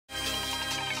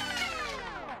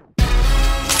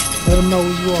Let them know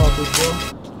who you are, big bro.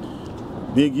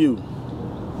 Big U,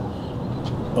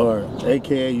 or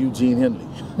AKA Eugene Henley.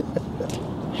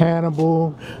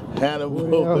 Hannibal.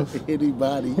 Hannibal,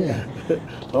 anybody, a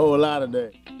whole lot of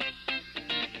that.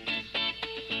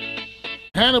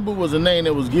 Hannibal was a name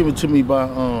that was given to me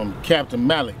by Captain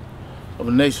Malik of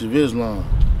the Nation of Islam.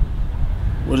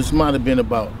 Well, this might have been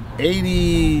about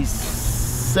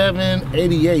 87,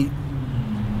 88.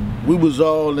 We was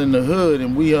all in the hood,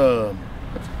 and we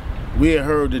had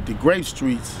heard that the Grape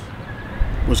Streets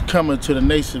was coming to the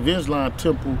Nation of Islam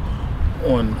temple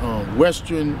on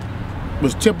Western,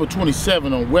 was Temple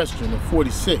 27 on Western and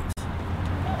 46.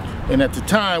 And at the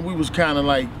time, we was kind of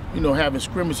like, you know, having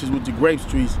skirmishes with the Grape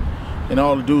Streets and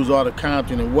all the dudes, all the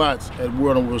Compton and Watts at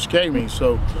World on World Skate Ring.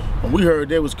 So when we heard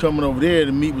they was coming over there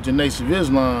to meet with the Nation of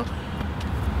Islam,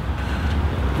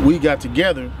 we got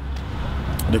together.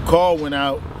 The call went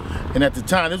out, and at the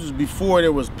time, this was before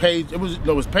there was it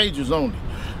was pagers only.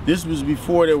 This was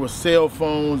before there was cell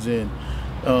phones and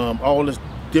all this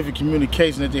different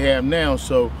communication that they have now.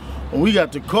 So when we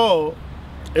got the call,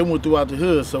 it went throughout the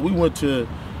hood. So we went to,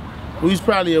 we was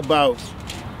probably about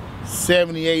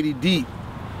 70, 80 deep.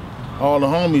 All the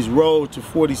homies rode to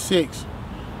 46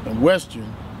 and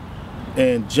Western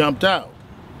and jumped out.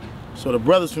 So the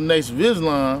brothers from Nation of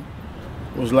Islam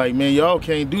was like, man, y'all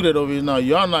can't do that over here. Now,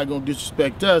 y'all not gonna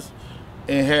disrespect us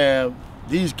and have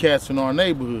these cats in our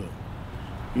neighborhood.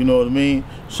 You know what I mean?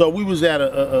 So we was at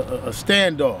a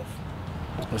standoff.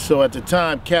 And so at the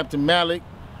time, Captain Malik,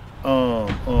 who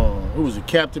was it?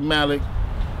 Captain Malik.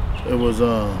 It was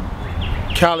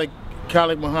Khalid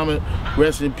Muhammad,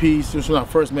 rest in peace. This was when I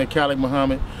first met Khalid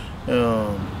Muhammad.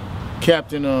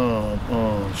 Captain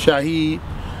Shaheed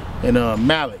and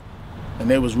Malik, and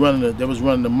they was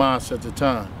running the mosque at the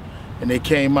time. And they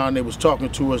came out and they was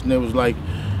talking to us, and they was like,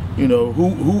 you know,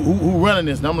 who running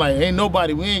this? And I'm like, ain't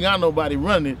nobody. We ain't got nobody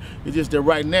running it. It's just that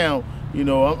right now, you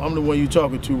know, I'm the one you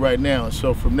talking to right now. And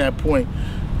so from that point,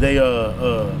 they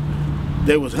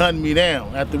was hunting me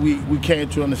down after we came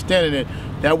to understanding that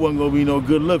that wasn't gonna be no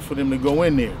good look for them to go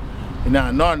in there, and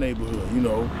not in our neighborhood, you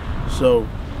know. So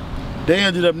they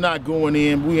ended up not going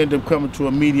in. We ended up coming to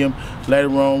a medium later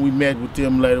on. We met with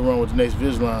them later on with the Nation of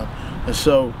Islam, and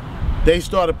so they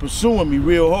started pursuing me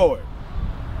real hard.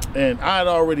 And I had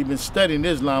already been studying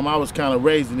Islam. I was kind of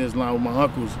raised in Islam with my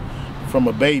uncles from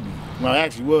a baby. Well, I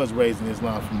actually was raised in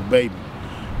Islam from a baby,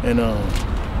 and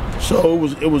so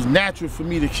it was natural for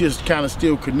me to just kind of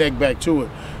still connect back to it.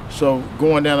 So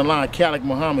going down the line, Khalid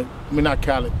Muhammad, I mean not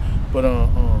Khalid, but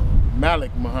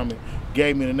Malik Muhammad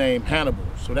gave me the name Hannibal.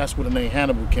 So that's where the name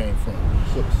Hannibal came from.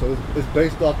 So it's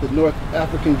based off the North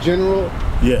African general?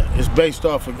 Yeah, it's based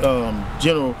off of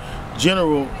General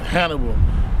Hannibal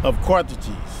of Carthage.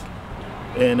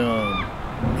 And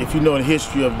if you know the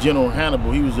history of General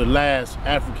Hannibal, he was the last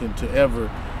African to ever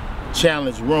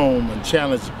challenge Rome and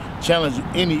challenge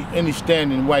any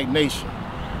standing white nation.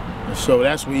 And so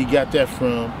that's where he got that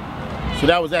from. So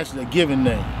that was actually a given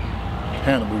name,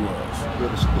 Hannibal was. Yeah,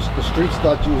 the streets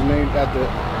thought you was named after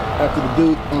the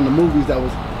dude on the movies that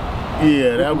was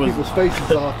people's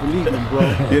faces off and eating them, bro.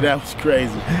 Yeah, that was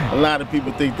crazy. A lot of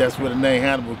people think that's where the name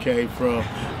Hannibal came from,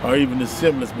 or even the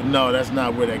semblance, but no, that's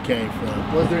not where that came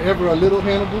from. Was there ever a little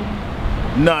Hannibal?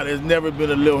 No, there's never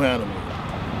been a little Hannibal.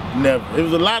 Never. It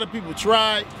was a lot of people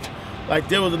tried. Like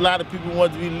there was a lot of people who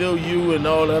wanted to be Lil U and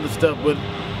all the other stuff, but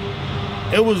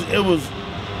it was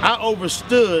I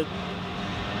overstood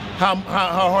how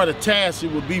hard a task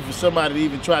it would be for somebody to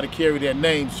even try to carry that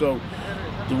name. So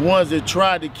the ones that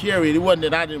tried to carry it, it wasn't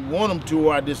that I didn't want them to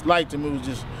or I disliked them.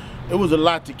 It was a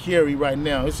lot to carry right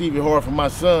now. It's even hard for my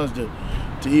sons to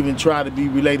even try to be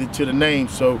related to the name.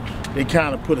 So they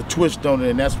kind of put a twist on it,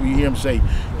 and that's where you hear them say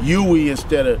Huey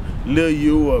instead of Lil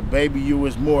U or Baby U.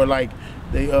 It's more like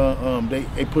they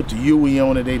put the Huey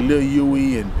on it. They Lil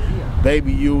Huey and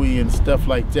Baby Huey and stuff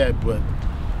like that. But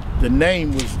the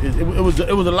name was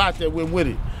it was a lot that went with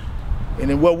it. And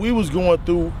then what we was going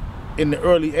through in the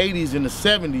early 80s and the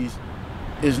 70s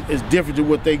is different than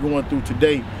what they going through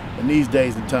today in these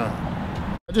days and time.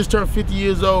 I just turned 50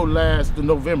 years old last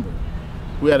November.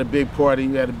 We had a big party,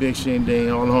 we had a big shindig,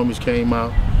 all the homies came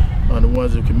out, the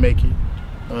ones that could make it.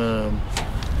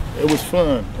 It was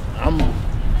fun. I'm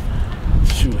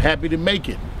happy to make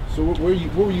it. So where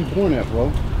were you born at,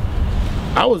 bro?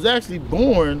 I was actually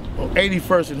born on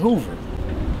 81st and Hoover.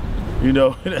 You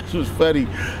know, that's what's funny.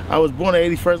 I was born at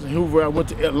 81st and Hoover. I went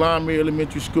to Limey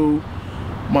Elementary School.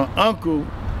 My uncle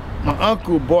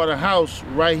bought a house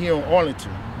right here on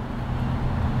Arlington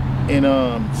in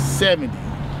 70.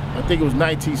 I think it was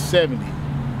 1970.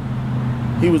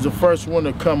 He was the first one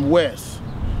to come west.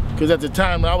 Because at the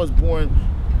time I was born,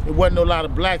 it wasn't a lot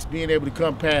of blacks being able to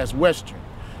come past Western.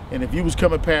 And if you was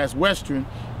coming past Western,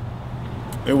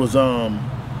 it was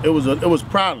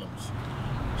problems.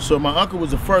 So my uncle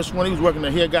was the first one. He was working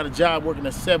there. He had got a job working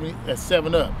at 7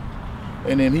 Up,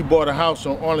 and then he bought a house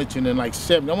on Arlington in like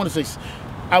 70. I want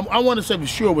to say for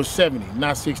sure it was 70,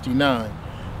 not 69.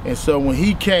 And so when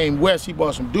he came west, he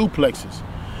bought some duplexes,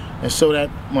 and so that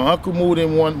my uncle moved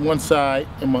in one side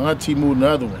and my auntie moved in the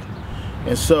other one.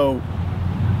 And so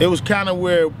it was kind of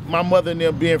where my mother and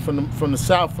them being from the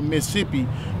South, from Mississippi,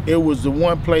 it was the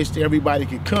one place that everybody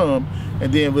could come.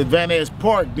 And then with Van Ness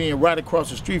Park being right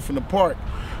across the street from the park,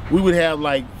 we would have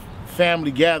like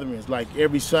family gatherings, like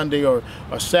every Sunday or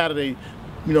Saturday,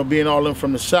 you know, being all in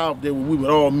from the South, that we would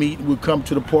all meet and we'd come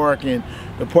to the park, and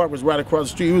the park was right across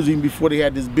the street. It was even before they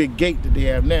had this big gate that they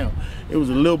have now. It was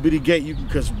a little bitty gate you could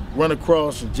just run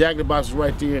across, and Jack in the Box was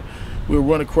right there. We would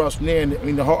run across from there, and I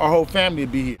mean, our whole family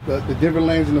would be here. The Denver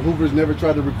Lanes and the Hoovers never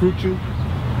tried to recruit you?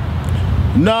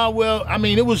 No, well, I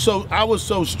mean, I was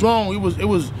so strong.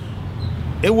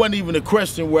 It wasn't even a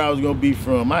question where I was gonna be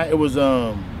from. It was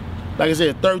like I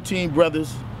said, 13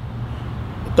 brothers.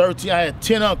 I had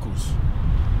 10 uncles,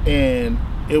 and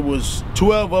it was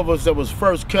 12 of us that was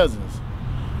first cousins.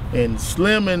 And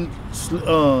Slim and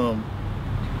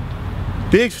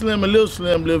Big Slim and Little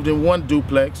Slim lived in one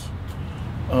duplex.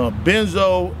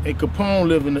 Benzo and Capone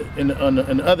lived in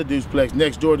the other duplex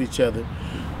next door to each other.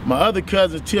 My other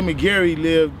cousins, Tim and Gary,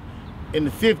 lived in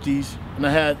the 50s, and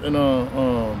I had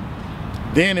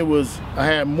I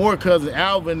had more cousins,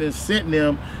 Alvin and Cent and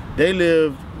them. They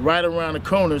lived right around the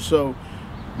corner, so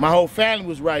my whole family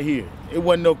was right here. It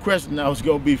wasn't no question I was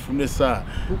gonna be from this side.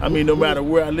 I mean, no matter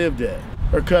where I lived at.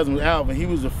 Her cousin was Alvin. He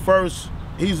was the first.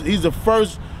 He's the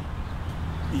first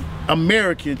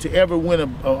American to ever win a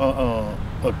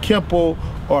Kempo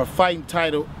or a fighting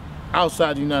title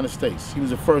outside the United States. He was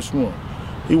the first one.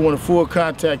 He won a full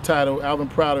contact title, Alvin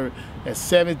Prouder, at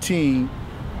 17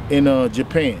 in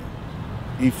Japan.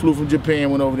 He flew from Japan,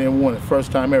 went over there and won it,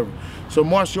 first time ever. So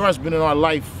martial arts been in our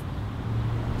life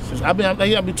since I've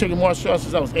been taking martial arts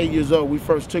since I was 8 years old. We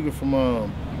first took it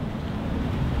from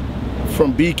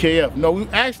BKF. No, we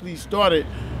actually started.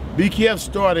 BKF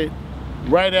started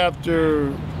right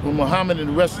after when Muhammad and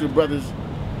the rest of the brothers,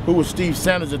 who was Steve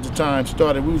Sanders at the time,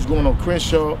 started. We was going on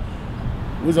Crenshaw.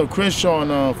 We was on Crenshaw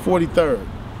on 43rd,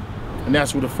 and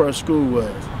that's where the first school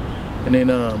was. And then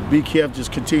BKF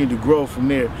just continued to grow from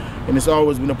there, and it's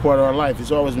always been a part of our life.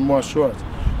 It's always been martial arts.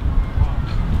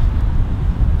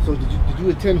 So did you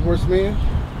attend Horace Mann?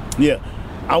 Yeah,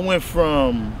 I went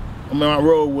from, my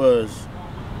road was,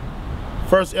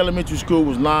 first elementary school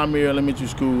was Limere Elementary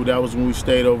School. That was when we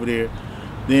stayed over there.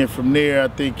 Then from there, I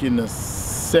think in the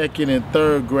 2nd and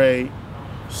 3rd grade,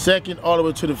 2nd all the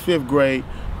way to the 5th grade,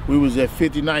 we was at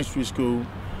 59th Street School.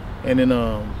 And then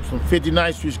from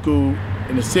 59th Street School,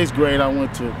 in the 6th grade, I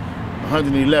went to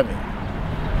 111.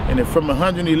 And then from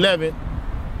 111,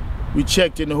 we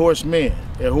checked into Horace Mann.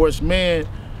 At Horace Mann,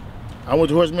 I went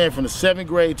to Horace Mann from the 7th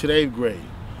grade to the 8th grade.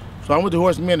 So I went to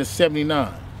Horace Mann in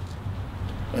 79.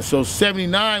 And so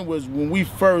 79 was when we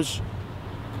first,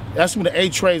 that's when the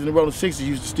Eight Trays and the Rollin 60s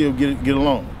used to still get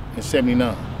along, in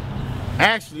 79.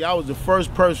 Actually, I was the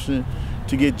first person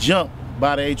to get jumped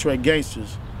by the Eight Tray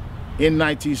Gangsters in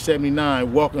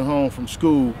 1979, walking home from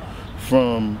school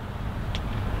from,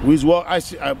 because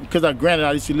granted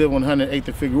I used to live on 108th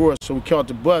and Figueroa, so we caught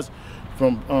the bus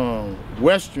from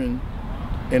Western,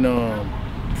 and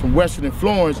from Western and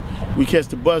Florence, we catch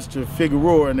the bus to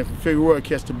Figueroa, and then from Figueroa,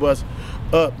 catch the bus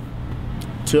up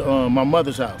to my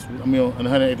mother's house. I mean, on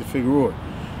 108th and Figueroa.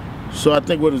 So I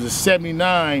think what was it,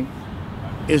 79,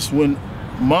 it's when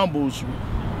Mumbles,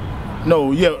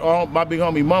 my big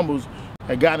homie Mumbles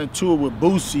had got into it with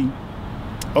Boosie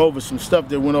over some stuff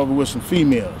that went over with some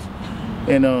females.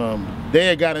 And they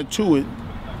had got into it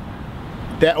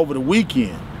that over the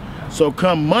weekend. So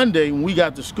come Monday, when we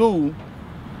got to school,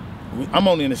 I'm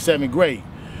only in the 7th grade.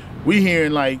 We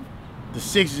hearing like the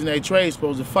 60s and Eight Trays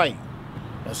supposed to fight.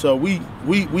 And so we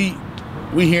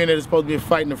hearing that it's supposed to be a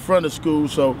fight in the front of school.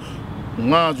 So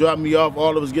Mom dropped me off,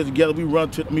 all of us get together, we run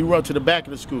to the back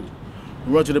of the school.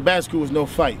 We run to the back of school, was no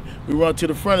fight. We run to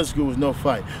the front of school, was no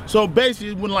fight. So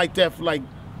basically it went like that for like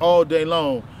all day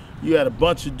long. You had a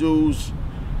bunch of dudes.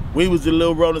 We was the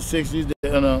little Rollin 60s,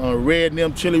 and Red and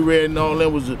them, Chili Red and all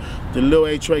them was the little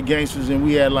Eight Tray Gangsters, and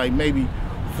we had like maybe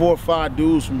 4 or 5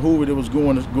 dudes from Hoover that was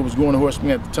going to Horace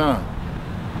Mann at the time.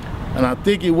 And I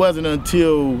think it wasn't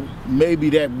until maybe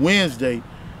that Wednesday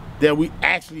that we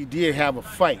actually did have a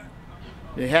fight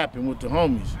that happened with the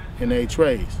homies in the Eight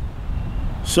Trays.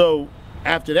 So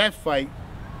after that fight,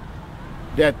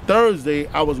 that Thursday,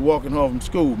 I was walking home from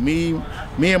school. Me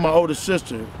and my older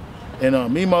sister,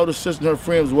 and me and my older sister and her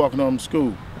friend was walking home from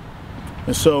school.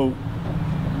 And so,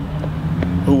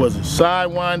 who was it?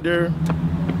 Sidewinder,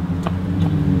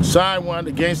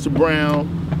 Gangster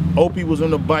Brown. Opie was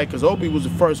on the bike, because Opie was the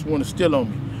first one to steal on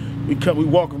me. We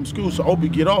walking from school, so Opie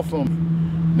get off on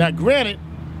me. Now, granted,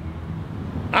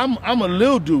 I'm a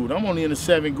little dude. I'm only in the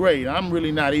 7th grade. I'm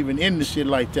really not even in the shit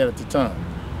like that at the time.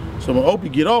 So when Opie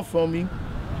get off on me,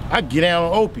 I get down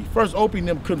on Opie. First, Opie and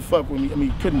them couldn't fuck with me. I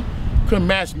mean, couldn't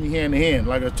match me hand to hand.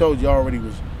 Like I told you already,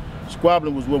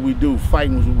 squabbling was what we do.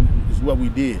 Fighting was what we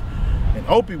did. And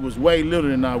Opie was way littler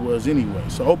than I was anyway.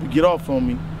 So Opie get off on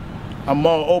me. I'm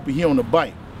all Opie, he on the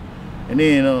bike. And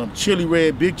then Chili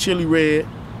Red, Big Chili Red.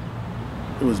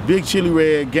 It was Big Chili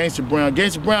Red, Gangster Brown.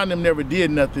 Gangster Brown them never did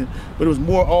nothing, but it was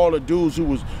more all the dudes who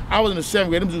was, I was in the 7th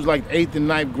grade, them dudes was like 8th and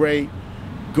 9th grade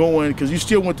going, because you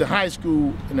still went to high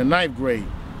school in the 9th grade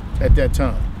at that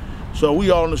time. So we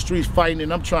all in the streets fighting,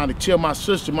 and I'm trying to chill my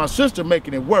sister. My sister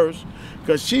making it worse,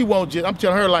 because she won't just, I'm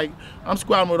telling her like, I'm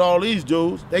squabbling with all these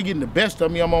dudes. They getting the best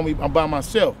of me, I'm by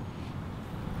myself.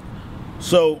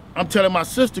 So I'm telling my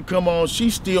sister, come on,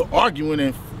 she's still arguing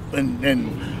and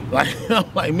like,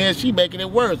 I'm like, man, she making it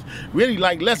worse. Really,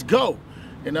 like, let's go.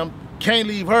 And I can't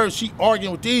leave her. She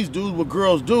arguing with these dudes, what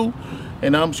girls do,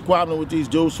 and I'm squabbling with these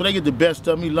dudes. So they get the best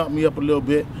of me, lump me up a little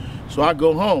bit. So I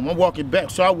go home. I'm walking back.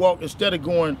 So I walk, instead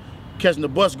of catching the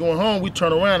bus going home, we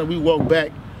turn around and we walk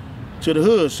back to the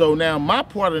hood. So now my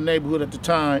part of the neighborhood at the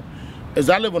time is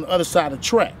I live on the other side of the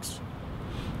tracks.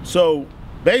 So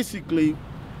basically,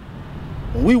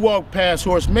 when we walk past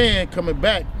Horace Mann coming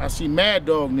back, I see Mad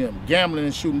Dog and them gambling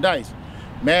and shooting dice.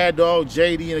 Mad Dog,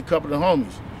 JD, and a couple of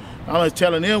homies. I was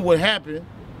telling them what happened,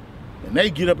 and they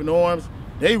get up in arms.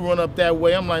 They run up that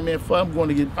way. I'm like, man, fuck, I'm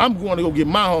going to go get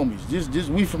my homies.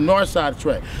 We from north side of the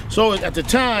track. So at the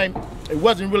time, it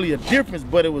wasn't really a difference,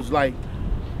 but it was like,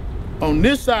 on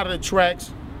this side of the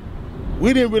tracks,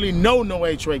 we didn't really know no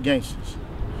Eight Tray Gangsters.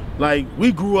 Like,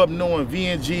 we grew up knowing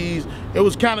VNGs. It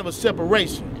was kind of a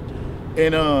separation.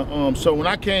 And so when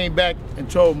I came back and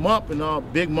told Mump and all,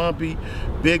 Big Mumpy,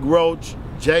 Big Roach,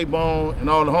 J-Bone, and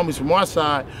all the homies from our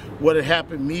side, what had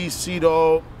happened, me,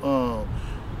 C-Dog,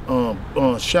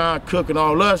 Sean Cook, and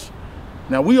all us,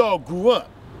 now we all grew up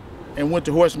and went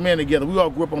to Horace Mann together. We all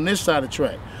grew up on this side of the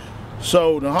track.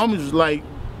 So the homies was like,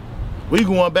 we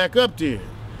going back up there.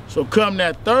 So come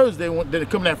that Thursday,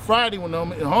 come that Friday when the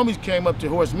homies came up to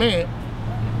Horace Mann,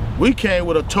 we came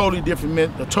with a totally different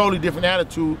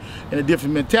attitude and a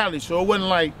different mentality. So it wasn't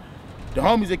like the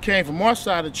homies that came from our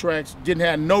side of the tracks didn't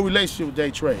have no relationship with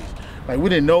Eight Trays. Like, we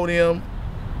didn't know them,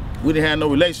 we didn't have no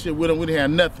relationship with them, we didn't have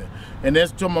nothing. And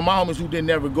that's to my homies who didn't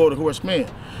ever go to Horace Mann.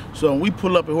 So when we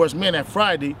pull up at Horace Mann that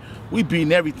Friday, we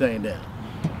beating everything down.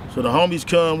 So the homies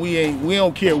come, we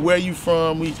don't care where you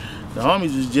from, the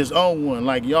homies is just on one.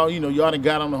 Like, y'all, you know, y'all done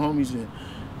got on the homies. And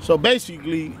so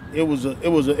basically, it was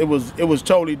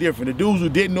totally different. The dudes who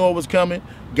didn't know it was coming,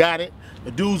 got it.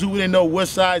 The dudes who didn't know what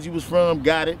side you was from,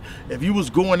 got it. If you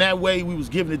was going that way, we was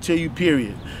giving it to you,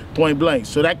 period, point blank.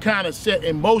 So that kind of set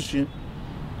in motion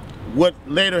what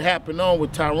later happened on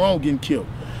with Tyrone getting killed.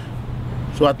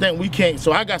 So I think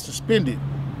so I got suspended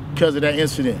because of that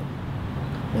incident.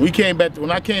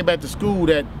 When I came back to school,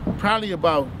 that probably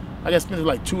about, I got suspended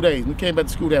like 2 days. We came back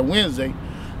to school that Wednesday.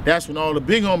 That's when all the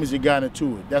big homies had got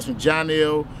into it. That's when John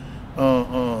L,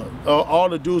 all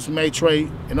the dudes from Eight Tray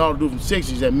and all the dudes from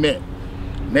 60s had met.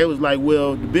 And they was like,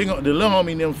 well, the little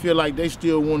homie and them feel like they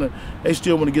still wanna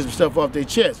get some stuff off their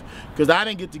chest. Because I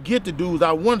didn't get the dudes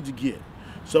I wanted to get.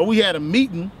 So we had a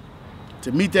meeting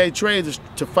to meet the Eight Trays,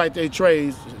 to fight the Eight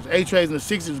Trays. Eight Trays and the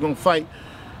 60s was gonna fight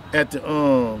at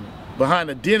the behind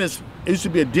the dentist. It used to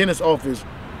be a dentist office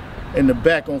in the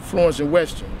back on Florence and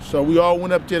Western. So we all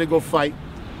went up there to go fight.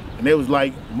 And they was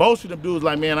like, most of them dudes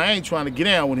like, man, I ain't trying to get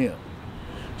down with him.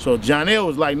 So John L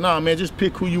was like, nah, man, just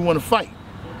pick who you want to fight.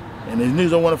 And if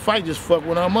niggas don't want to fight, just fuck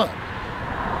when I'm up.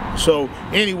 So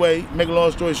anyway, make a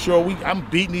long story short, I'm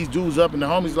beating these dudes up, and the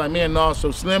homies like, man, nah. So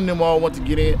Slim them all want to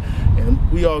get in,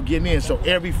 and we all getting in. So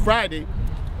every Friday,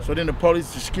 so then the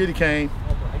police, the security came,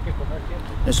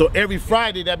 and so every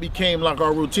Friday that became like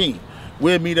our routine.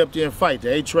 We'd meet up there and fight.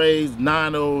 The Eight Trays,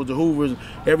 9-0s, the Hoovers.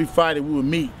 Every Friday we would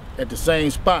meet at the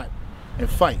same spot and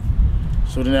fight.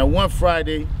 So then that one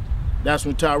Friday, that's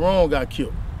when Tyrone got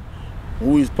killed.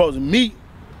 When we was supposed to meet,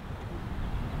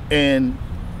 and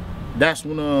that's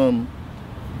when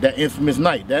that infamous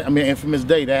night, infamous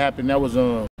day that happened, that was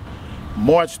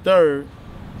March 3rd.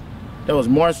 That was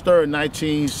March 3rd,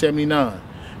 1979.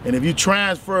 And if you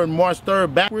transfer March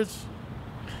 3rd backwards,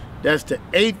 that's the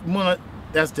 8th month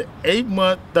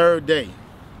 3rd day.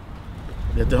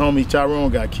 that the homie Tyrone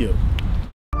got killed.